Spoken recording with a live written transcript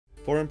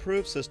For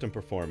improved system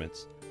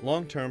performance,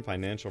 long-term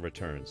financial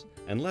returns,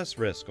 and less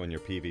risk on your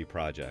PV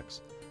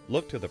projects,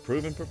 look to the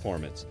proven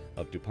performance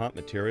of DuPont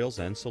Materials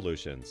and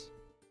Solutions.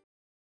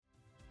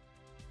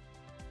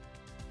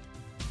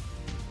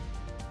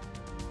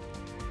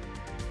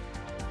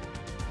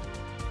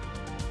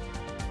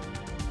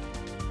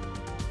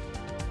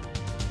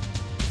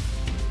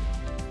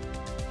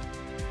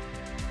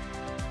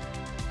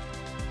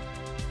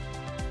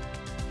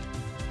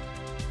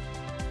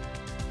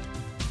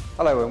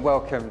 Hello and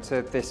welcome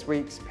to this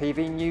week's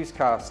PV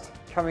Newscast.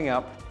 Coming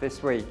up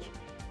this week,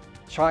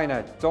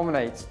 China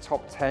dominates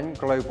top 10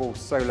 global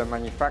solar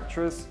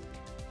manufacturers.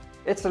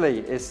 Italy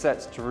is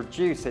set to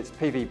reduce its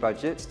PV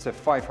budget to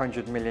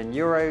 500 million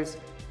euros,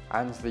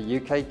 and the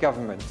UK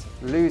government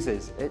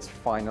loses its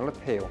final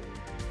appeal.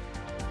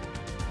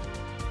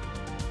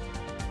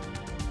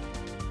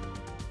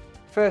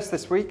 First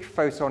this week,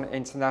 Photon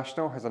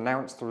International has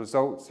announced the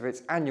results of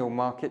its annual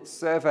market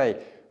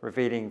survey,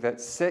 revealing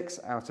that 6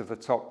 out of the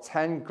top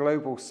 10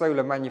 global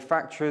solar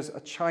manufacturers are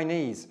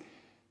Chinese.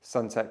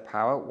 Suntech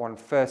Power won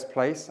first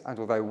place, and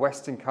although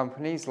Western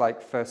companies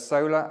like First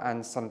Solar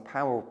and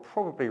SunPower will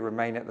probably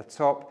remain at the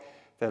top,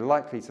 they're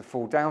likely to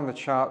fall down the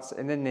charts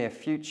in the near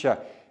future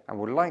and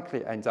will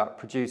likely end up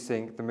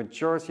producing the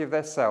majority of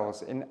their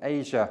cells in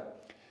Asia.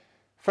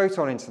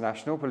 Photon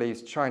International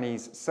believes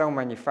Chinese cell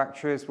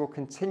manufacturers will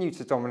continue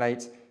to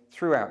dominate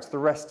throughout the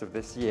rest of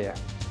this year.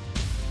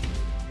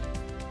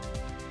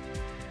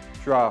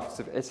 Drafts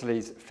of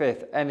Italy's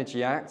Fifth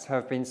Energy Act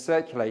have been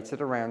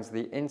circulated around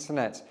the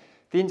internet.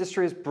 The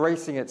industry is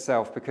bracing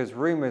itself because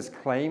rumours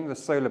claim the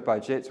solar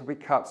budget will be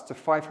cut to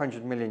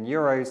 500 million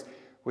euros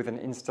with an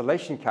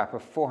installation cap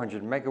of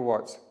 400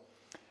 megawatts.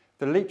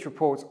 The leaked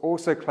reports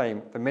also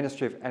claim the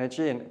Ministry of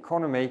Energy and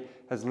Economy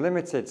has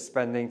limited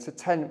spending to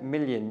 10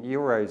 million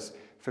euros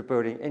for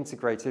building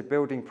integrated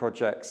building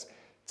projects,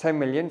 10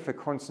 million for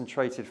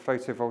concentrated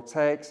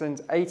photovoltaics and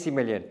 80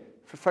 million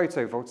for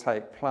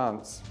photovoltaic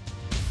plants.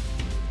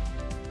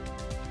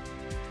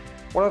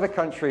 While other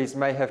countries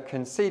may have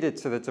conceded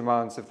to the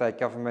demands of their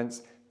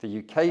governments, the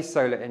UK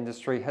solar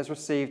industry has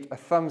received a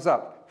thumbs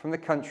up from the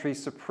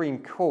country's Supreme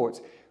Court,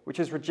 which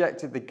has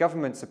rejected the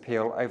government's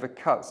appeal over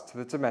cuts to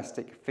the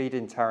domestic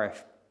feed-in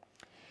tariff.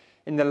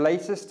 In the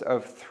latest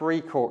of 3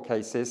 court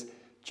cases,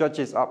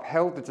 judges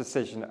upheld the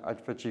decision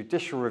of a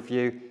judicial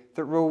review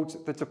that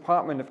ruled the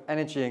Department of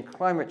Energy and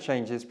Climate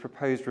Change's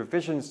proposed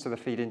revisions to the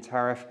feed-in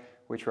tariff,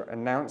 which were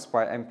announced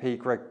by MP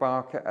Greg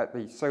Barker at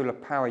the Solar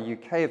Power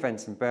UK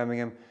event in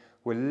Birmingham,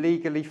 were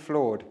legally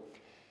flawed.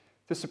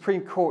 The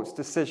Supreme Court's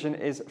decision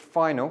is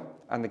final,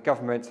 and the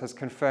government has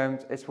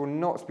confirmed it will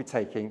not be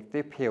taking the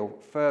appeal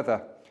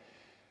further.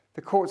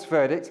 The court's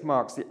verdict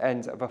marks the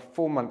end of a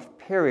 4-month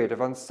period of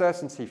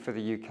uncertainty for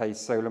the UK's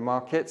solar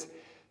market.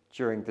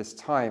 During this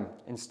time,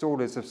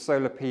 installers of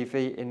solar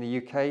PV in the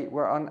UK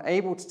were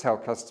unable to tell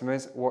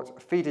customers what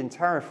feed-in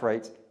tariff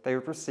rate they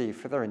would receive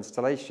for their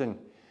installation.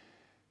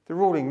 The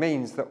ruling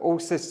means that all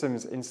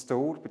systems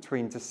installed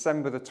between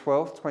December the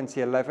 12th,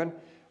 2011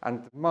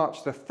 and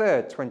March the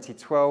 3rd,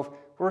 2012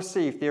 will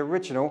receive the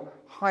original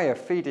higher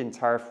feed-in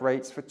tariff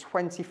rates for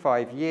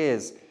 25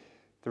 years.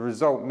 The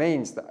result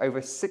means that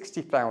over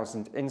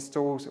 60,000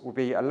 installs will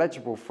be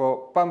eligible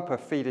for bumper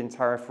feed-in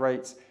tariff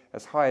rates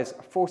as high as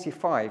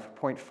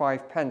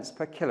 45.5 pence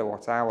per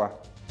kilowatt hour.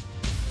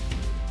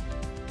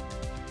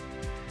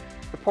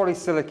 The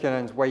Polysilicon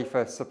and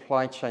Wafer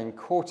Supply Chain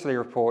Quarterly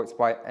Report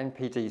by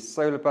NPD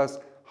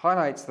Solarbuzz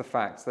highlights the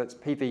fact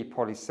that PV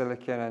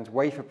polysilicon and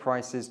wafer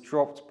prices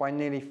dropped by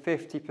nearly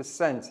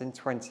 50% in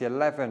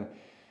 2011,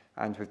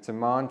 and with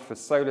demand for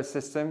solar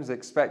systems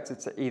expected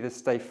to either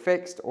stay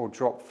fixed or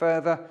drop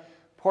further,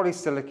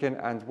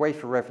 polysilicon and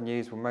wafer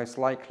revenues will most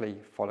likely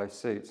follow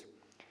suit.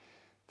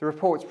 The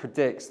report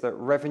predicts that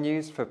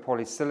revenues for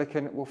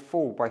polysilicon will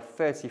fall by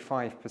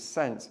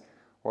 35%,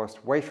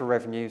 whilst wafer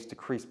revenues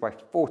decrease by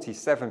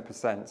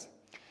 47%.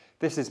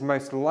 This is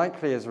most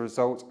likely as a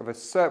result of a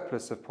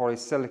surplus of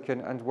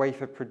polysilicon and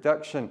wafer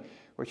production,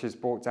 which has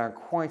brought down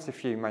quite a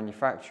few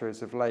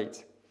manufacturers of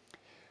late.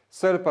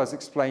 Solarbuzz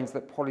explains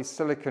that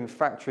polysilicon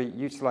factory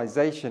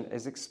utilisation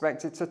is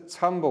expected to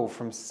tumble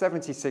from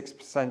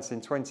 76%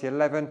 in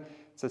 2011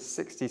 to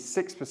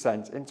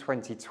 66% in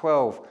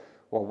 2012,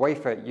 while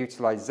wafer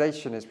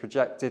utilisation is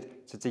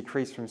projected to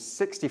decrease from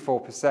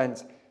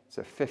 64%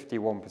 to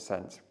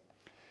 51%.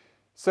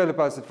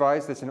 Solarbuzz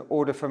advised that in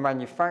order for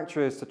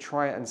manufacturers to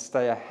try and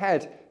stay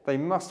ahead, they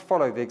must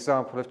follow the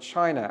example of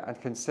China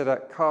and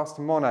consider cast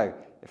mono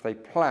if they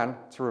plan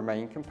to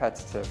remain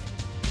competitive.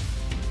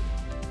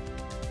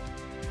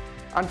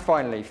 And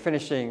finally,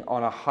 finishing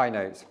on a high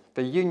note,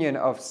 the union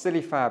of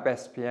Silfab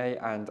SPA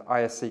and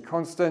ISC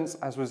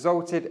Konstanz has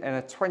resulted in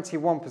a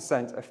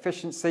 21%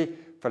 efficiency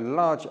for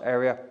large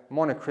area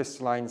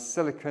monocrystalline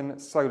silicon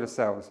solar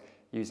cells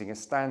using a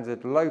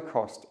standard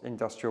low-cost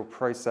industrial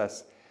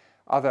process.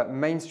 Other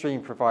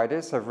mainstream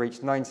providers have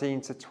reached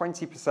 19 to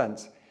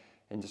 20%.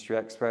 Industry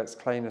experts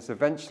claim that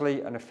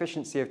eventually an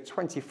efficiency of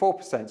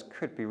 24%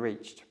 could be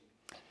reached.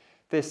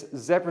 This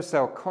zebra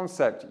cell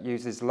concept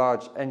uses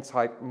large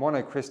N-type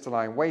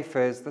monocrystalline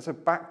wafers that are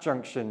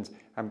back-junctioned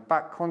and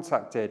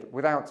back-contacted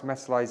without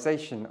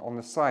metallization on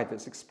the side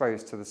that's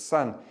exposed to the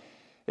sun.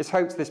 It's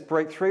hoped this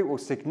breakthrough will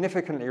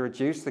significantly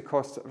reduce the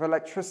cost of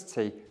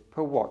electricity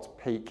per watt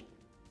peak.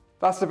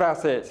 That's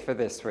about it for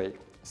this week.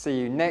 See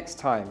you next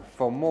time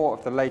for more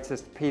of the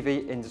latest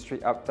PV industry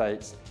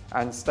updates,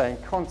 and stay in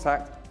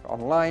contact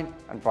online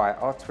and via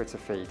our Twitter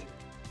feed.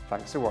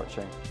 Thanks for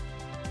watching.